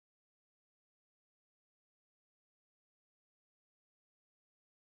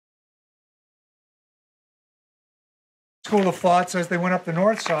school of thought says they went up the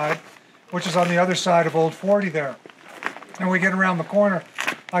north side, which is on the other side of Old 40 there. And we get around the corner,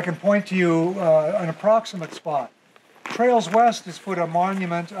 I can point to you an approximate spot. Trails West has put a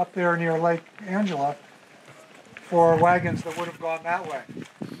monument up there near Lake Angela for wagons that would have gone that way.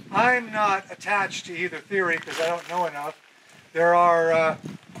 I'm not attached to either theory because I don't know enough. There are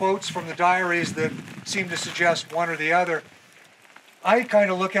quotes from the diaries that seem to suggest one or the other. I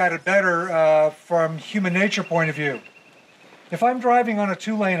kind of look at it better from human nature point of view. If I'm driving on a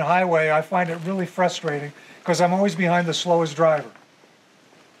two-lane highway, I find it really frustrating because I'm always behind the slowest driver.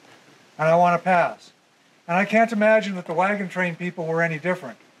 And I want to pass. And I can't imagine that the wagon train people were any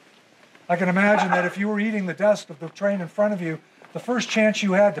different. I can imagine that if you were eating the dust of the train in front of you, the first chance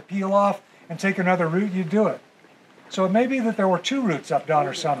you had to peel off and take another route, you'd do it. So it may be that there were two routes up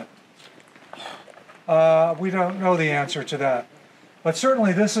Donner Summit. We don't know the answer to that. But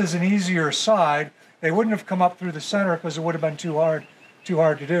certainly this is an easier side. They wouldn't have come up through the center because it would have been too hard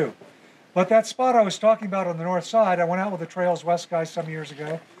to do. But that spot I was talking about on the north side, I went out with the Trails West guy some years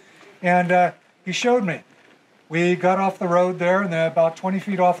ago, and he showed me. We got off the road there, and then about 20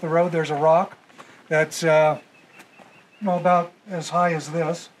 feet off the road, there's a rock that's about as high as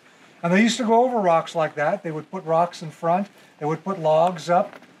this. And they used to go over rocks like that. They would put rocks in front. They would put logs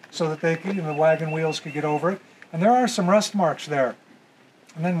up so that they could, the wagon wheels could get over it. And there are some rust marks there.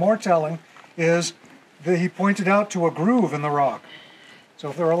 And then more telling is that he pointed out to a groove in the rock. So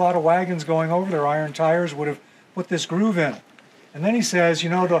if there were a lot of wagons going over, their iron tires would have put this groove in. And then he says,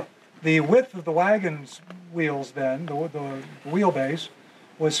 the width of the wagon's wheels then, the wheelbase,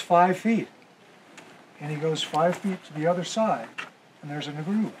 was 5 feet. And he goes 5 feet to the other side, and there's a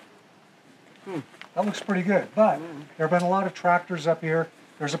groove. That looks pretty good. But there have been a lot of tractors up here.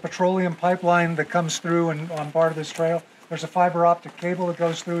 There's a petroleum pipeline that comes through and on part of this trail. There's a fiber optic cable that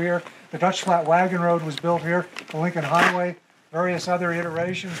goes through here. The Dutch Flat Wagon Road was built here, the Lincoln Highway, various other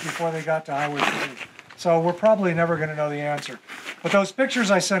iterations before they got to Highway 3. So we're probably never going to know the answer. But those pictures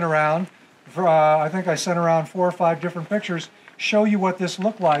I sent around, I think I sent around 4 or 5 different pictures, show you what this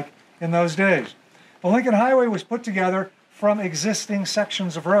looked like in those days. The Lincoln Highway was put together from existing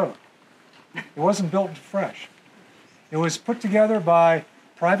sections of road. It wasn't built fresh. It was put together by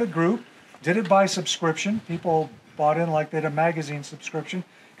private group, did it by subscription. People bought in like they had a magazine subscription,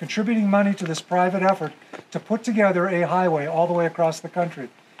 contributing money to this private effort to put together a highway all the way across the country.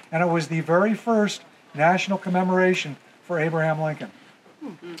 And it was the very first national commemoration for Abraham Lincoln.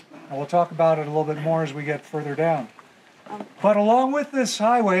 And we'll talk about it a little bit more as we get further down. But along with this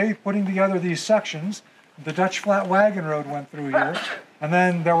highway, putting together these sections, the Dutch Flat Wagon Road went through here, and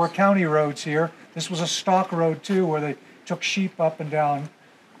then there were county roads here. This was a stock road too, where they took sheep up and down.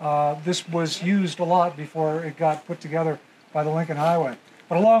 This was used a lot before it got put together by the Lincoln Highway.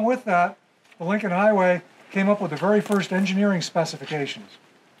 But along with that, the Lincoln Highway came up with the very first engineering specifications,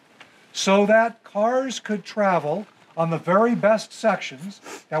 so that cars could travel on the very best sections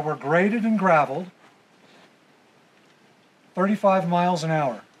that were graded and graveled 35 miles an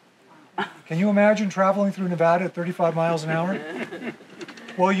hour. Can you imagine traveling through Nevada at 35 miles an hour?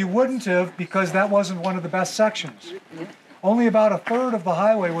 Well, you wouldn't have, because that wasn't one of the best sections. Only about 1/3 of the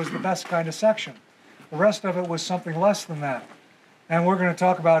highway was the best kind of section. The rest of it was something less than that. And we're going to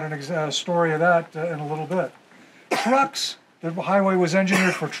talk about a story of that in a little bit. Trucks, the highway was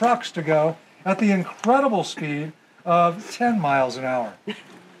engineered for trucks to go at the incredible speed of 10 miles an hour.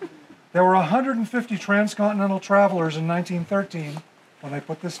 There were 150 transcontinental travelers in 1913 when they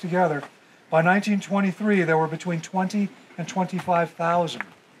put this together. By 1923, there were between 20 and 25,000.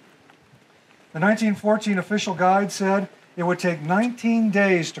 The 1914 official guide said it would take 19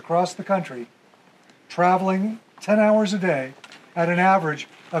 days to cross the country, traveling 10 hours a day at an average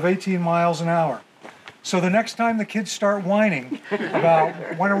of 18 miles an hour. So the next time the kids start whining about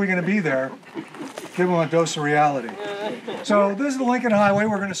when are we going to be there, give them a dose of reality. So this is the Lincoln Highway.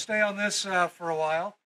 We're going to stay on this for a while.